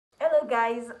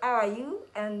guys, how are you?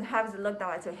 And how's the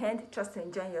lockdown at your hand? Trust to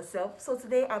enjoy yourself. So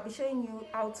today I'll be showing you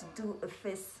how to do a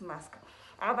face mask.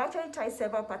 I've actually tried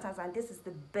several patterns and this is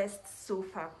the best so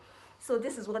far. So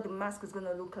this is what the mask is going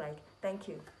to look like. Thank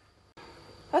you.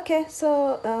 Okay,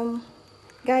 so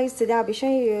guys, today I'll be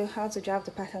showing you how to draft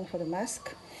the pattern for the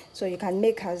mask. So you can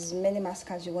make as many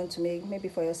masks as you want to make, maybe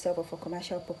for yourself or for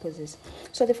commercial purposes.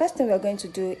 So the first thing we're going to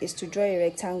do is to draw a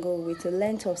rectangle with a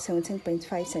length of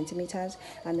 17.5 centimeters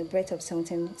and a breadth of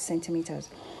 17 centimeters.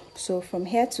 So from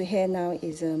here to here now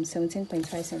is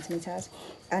 17.5 centimeters,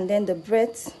 and then the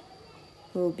breadth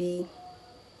will be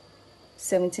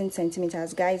 17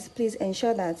 centimeters. Guys, please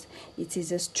ensure that it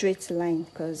is a straight line,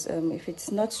 because if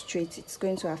it's not straight, it's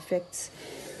going to affect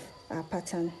our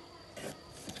pattern.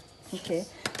 Okay,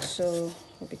 so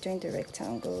we'll be doing the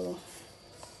rectangle.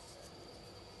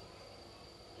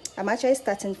 I'm actually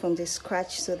starting from the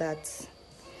scratch so that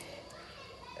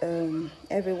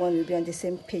everyone will be on the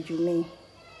same page with me.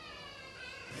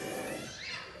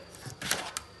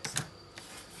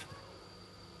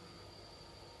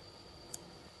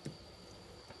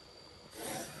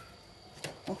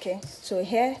 Okay, so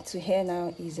here to here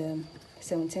now is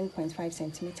 17.5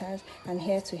 centimeters, and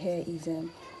here to here is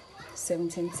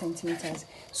 17 centimeters.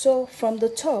 So from the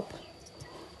top,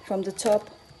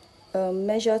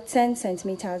 measure 10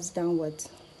 centimeters downwards.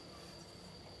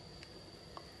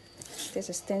 This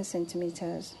is 10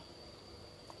 centimeters,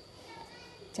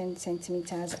 10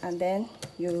 centimeters, and then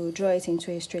you draw it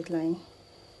into a straight line.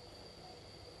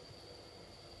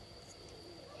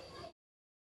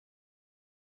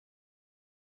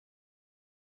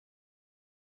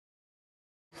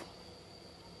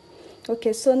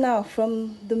 Okay, so now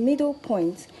from the middle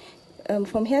point,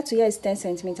 from here to here is 10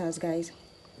 centimeters, guys.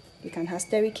 You can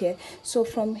asterisk here. So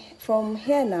from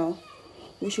here now,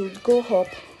 we should go up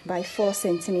by 4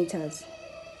 centimeters.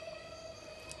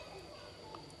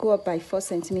 Go up by 4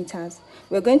 centimeters.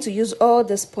 We're going to use all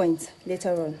these points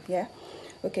later on, yeah?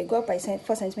 Okay, go up by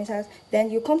 4 centimeters. Then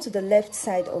you come to the left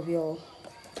side of your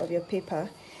paper.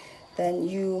 Then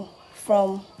you,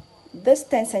 from this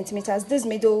 10 centimeters, this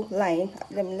middle line,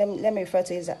 let me refer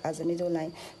to it as a middle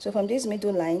line. So from this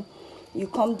middle line, you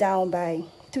come down by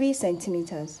 3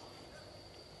 centimeters.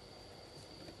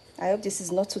 I hope this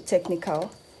is not too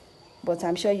technical, but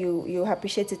I'm sure you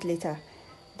appreciate it later.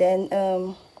 Then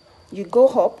you go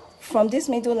up, from this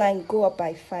middle line, go up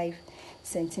by 5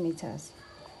 centimeters.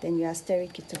 Then you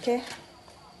asterisk it, okay?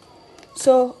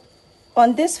 So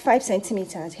on this 5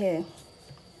 centimeters here,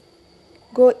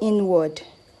 go inward.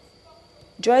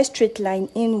 Draw a straight line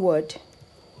inward,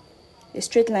 a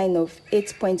straight line of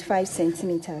 8.5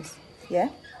 centimeters, yeah?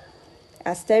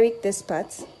 Asterisk this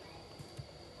part.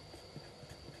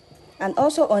 And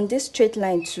also on this straight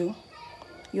line too,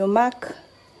 you mark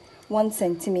 1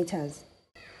 centimeters.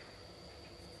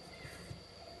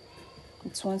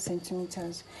 It's 1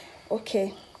 centimeters.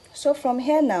 Okay, so from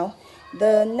here now,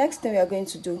 the next thing we are going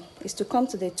to do is to come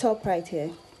to the top right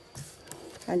here,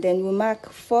 and then we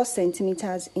mark 4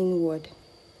 centimeters inward.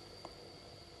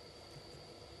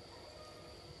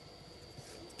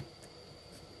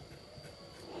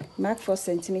 Mark 4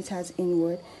 centimeters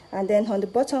inward, and then on the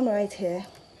bottom right here,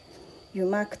 you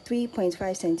mark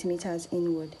 3.5 centimeters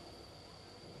inward.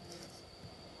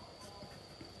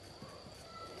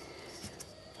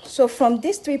 So from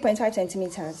this 3.5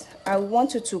 centimeters, I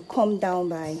want you to come down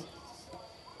by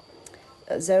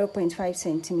 0.5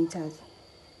 centimeters.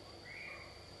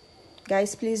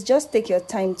 Guys, please just take your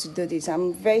time to do this.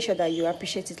 I'm very sure that you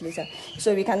appreciate it later.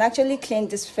 So we can actually clean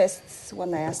this first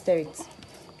when I asterisk,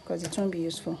 because it won't be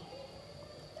useful.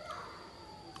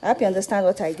 I hope you understand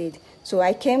what I did. So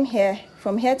I came here,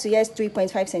 from here to here is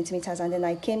 3.5 centimeters, and then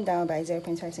I came down by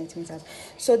 0.5 centimeters.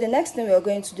 So the next thing we're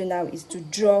going to do now is to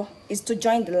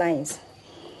join the lines.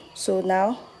 So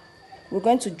now we're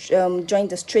going to join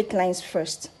the straight lines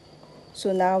first.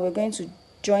 So now we're going to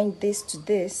join this to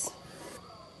this.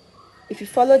 If you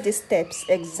follow these steps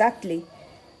exactly,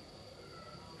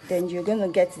 then you're going to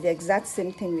get the exact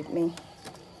same thing with me.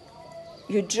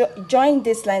 You join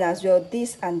this line as well,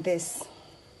 this and this.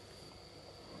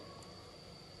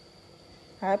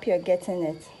 I hope you're getting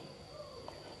it.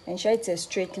 Ensure it's a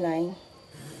straight line.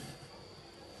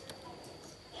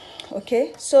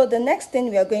 Okay, so the next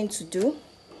thing we are going to do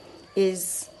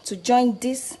is to join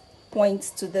this point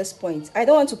to this point. I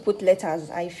don't want to put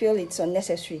letters. I feel it's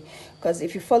unnecessary, because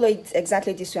if you follow it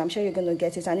exactly this way, I'm sure you're going to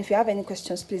get it. And if you have any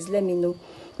questions, please let me know.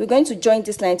 We're going to join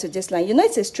this line to this line. You know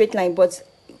it's a straight line, but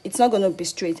it's not going to be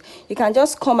straight. You can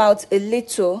just come out a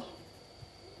little.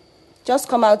 Just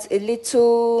come out a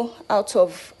little out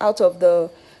of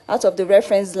the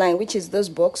reference line, which is this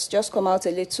box. Just come out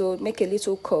a little, make a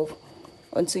little curve.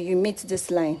 until you meet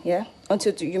this line, yeah,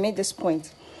 until you meet this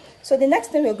point. So the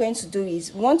next thing we're going to do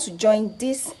is we want to join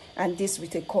this and this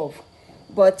with a curve.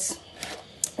 But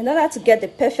in order to get the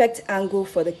perfect angle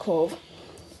for the curve,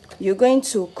 you're going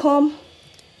to come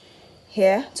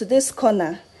here to this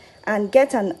corner and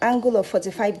get an angle of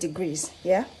 45 degrees,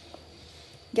 yeah?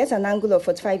 Get an angle of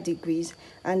 45 degrees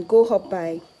and go up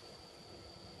by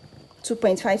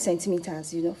 2.5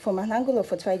 centimeters, you know. From an angle of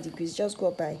 45 degrees, just go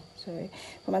up by,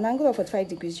 from an angle of 45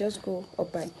 degrees, just go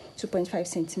up by 2.5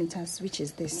 centimeters, which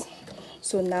is this.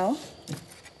 So now,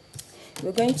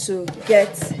 we're going to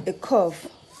get a curve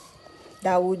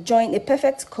that will join, a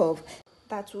perfect curve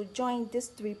that will join these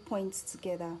 3 points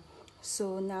together.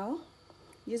 So now,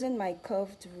 using my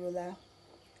curved ruler,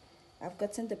 I've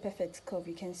gotten the perfect curve,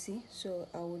 you can see. So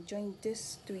I will join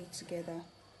these 3 together.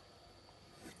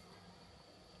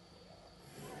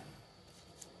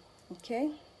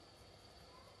 Okay,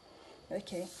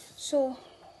 so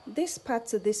this part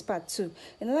to this part too,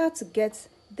 in order to get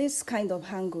this kind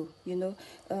of angle, you know,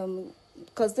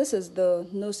 because this is the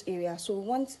nose area, so we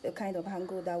want a kind of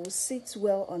angle that will sit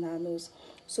well on our nose,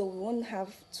 so we won't have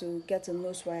to get a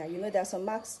nose wire. You know, there's some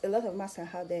masks, a lot of masks are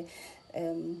out there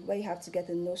where you have to get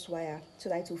a nose wire so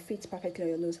that it will fit perfectly on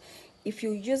your nose. If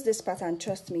you use this pattern,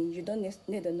 trust me, you don't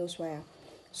need a nose wire.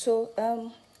 So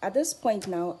at this point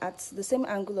now, at the same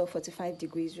angle of 45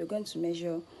 degrees, you're going to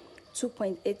measure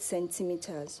 2.8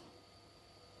 centimeters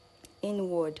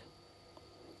inward.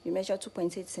 You measure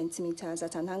 2.8 centimeters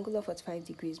at an angle of 45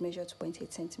 degrees, measure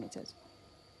 2.8 centimeters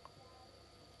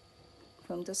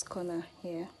from this corner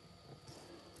here.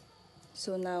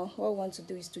 So now what we want to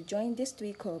do is to join these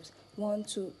 3 curves,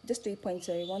 these 3 points,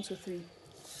 1, 2, 3,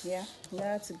 yeah, in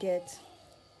order to get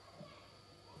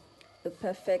the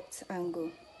perfect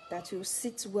angle that will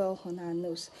sit well on our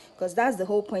nose, because that's the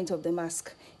whole point of the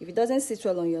mask. If it doesn't sit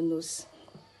well on your nose,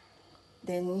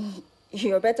 then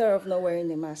you're better off not wearing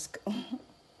the mask.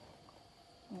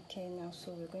 Okay, now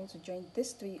so we're going to join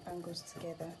these 3 angles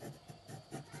together.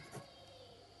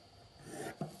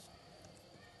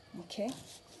 Okay,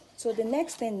 so the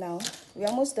next thing now, we're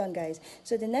almost done, guys.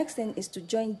 So the next thing is to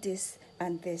join this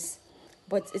and this,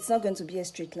 but it's not going to be a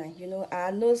straight line. You know,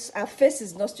 our nose, our face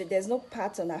is not straight. There's no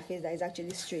part on our face that is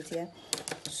actually straight here.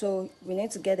 So we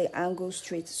need to get the angle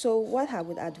straight. So what I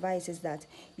would advise is that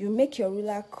you make your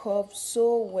ruler curve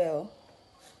so well.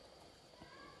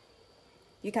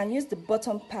 You can use the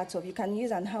bottom part of, you can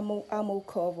use an armhole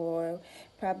curve, or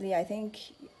probably, I think,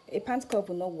 a pant curve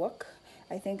will not work.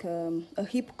 I think a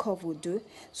hip curve will do.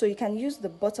 So you can use the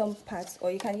bottom part,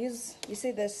 or you can use, you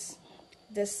see this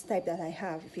type that I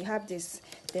have. If you have this,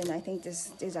 then I think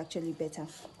this is actually better.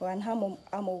 Or an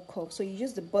armhole curve. So you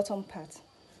use the bottom part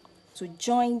to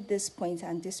join this point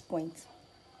and this point.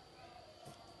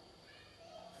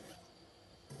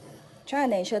 Try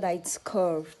and ensure that it's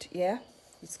curved, yeah?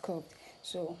 It's curved.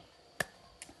 So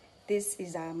this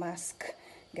is our mask,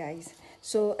 guys.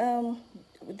 So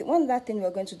one other thing we're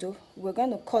going to do, we're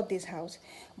going to cut this out.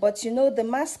 But you know, the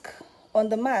mask, on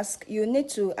the mask, you need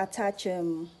to attach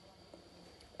an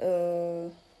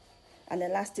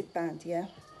elastic band, yeah?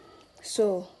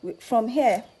 So from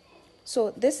here,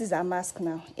 so this is our mask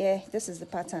now. Yeah, this is the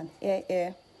pattern.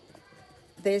 Yeah.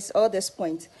 There's all this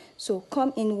point. So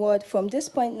come inward from this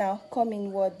point now, come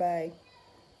inward by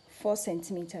 4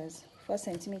 centimeters. 4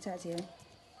 centimeters here.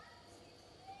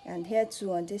 And here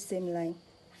too on this same line,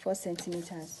 4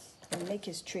 centimeters. And make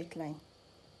a straight line.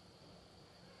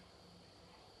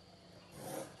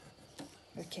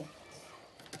 Okay.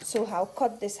 So I'll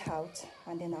cut this out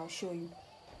and then I'll show you.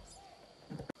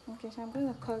 Okay, so I'm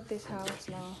going to cut this out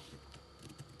now.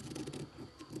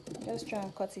 Just try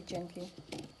and cut it gently.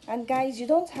 And guys, you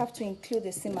don't have to include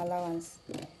the seam allowance.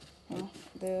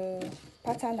 The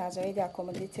pattern has already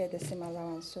accommodated the seam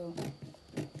allowance.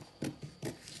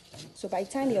 So by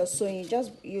the time you're sewing,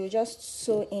 you just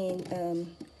sew in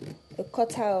a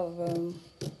quarter of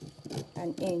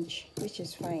an inch, which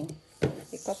is fine.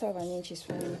 A quarter of an inch is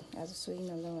fine as a sewing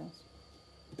allowance.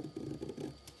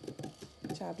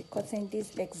 So I'll be cutting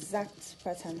this exact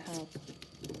pattern out.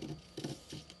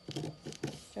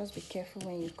 Just be careful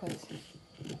when you cut.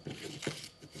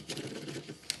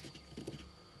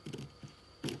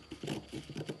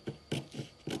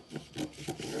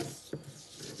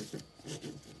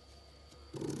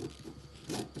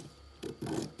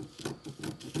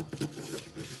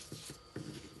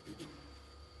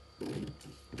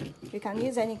 You can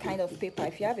use any kind of paper.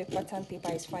 If you have a pattern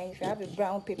paper, it's fine. If you have a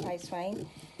brown paper, it's fine.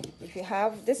 If you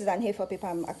have, this is an A4 paper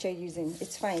I'm actually using,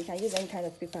 it's fine. You can use any kind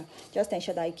of paper. Just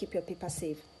ensure that you keep your paper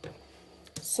safe.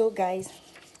 So guys,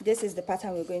 this is the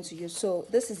pattern we're going to use. So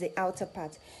this is the outer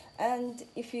part, and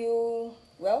if you,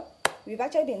 well, we've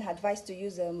actually been advised to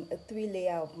use a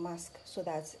 3-layer of mask, so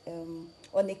that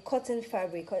on a cotton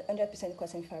fabric, 100%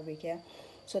 cotton fabric, yeah,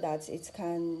 so that it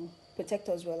can protect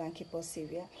us well and keep us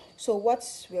safe. Yeah. So what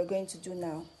we're going to do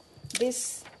now,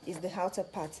 this is the outer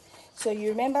part. So you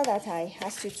remember that I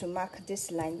asked you to mark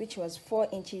this line, which was 4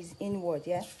 inches inward.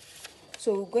 Yeah.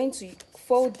 So we're going to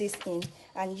fold this in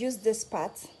and use this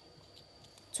part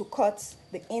to cut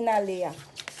the inner layer.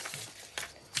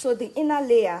 So the inner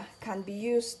layer can be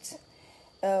used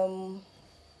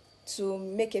to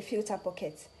make a filter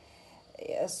pocket.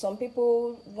 Some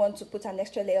people want to put an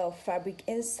extra layer of fabric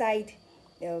inside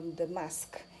the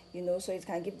mask, you know, so it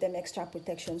can give them extra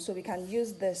protection. So we can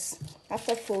use this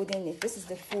after folding it. This is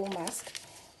the full mask,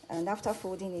 and after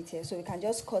folding it here, so we can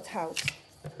just cut out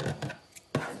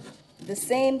the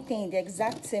same thing, the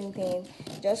exact same thing,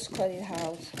 just cut it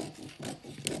out.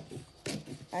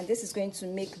 And this is going to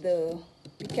make the,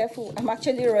 be careful, I'm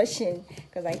actually rushing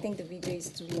because I think the video is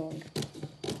too long.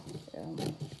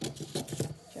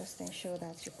 Just ensure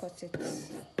that you cut it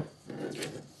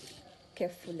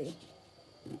carefully.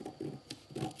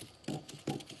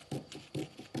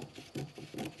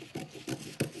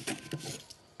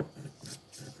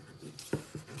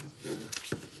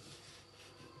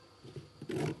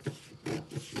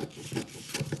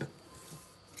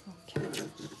 Okay.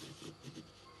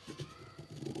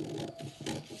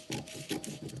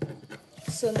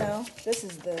 So now this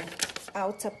is the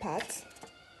outer part.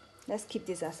 Let's keep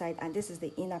this aside, and this is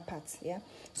the inner part. Yeah.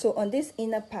 So on this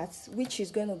inner part, which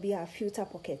is going to be our filter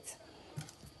pocket,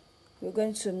 we're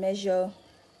going to measure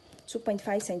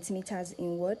 2.5 centimeters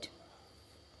inward,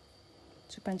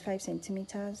 2.5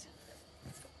 centimeters,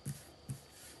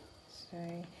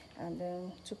 sorry, and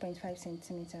then 2.5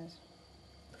 centimeters,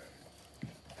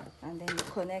 and then you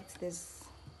connect this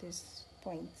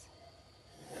point.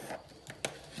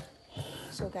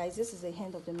 So guys, this is the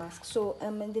end of the mask. So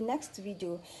in the next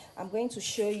video, I'm going to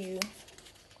show you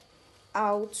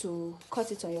how to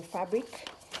cut it on your fabric,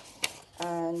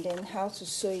 and then how to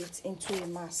sew it into a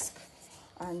mask.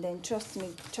 And then trust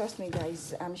me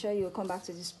guys, I'm sure you'll come back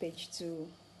to this page to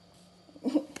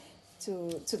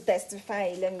to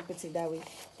testify, let me put it that way.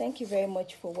 Thank you very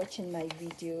much for watching my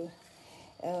video.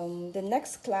 The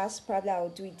next class, probably I'll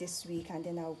do it this week, and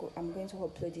then I'm going to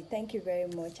upload it. Thank you very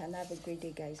much, and have a great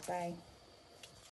day guys. Bye.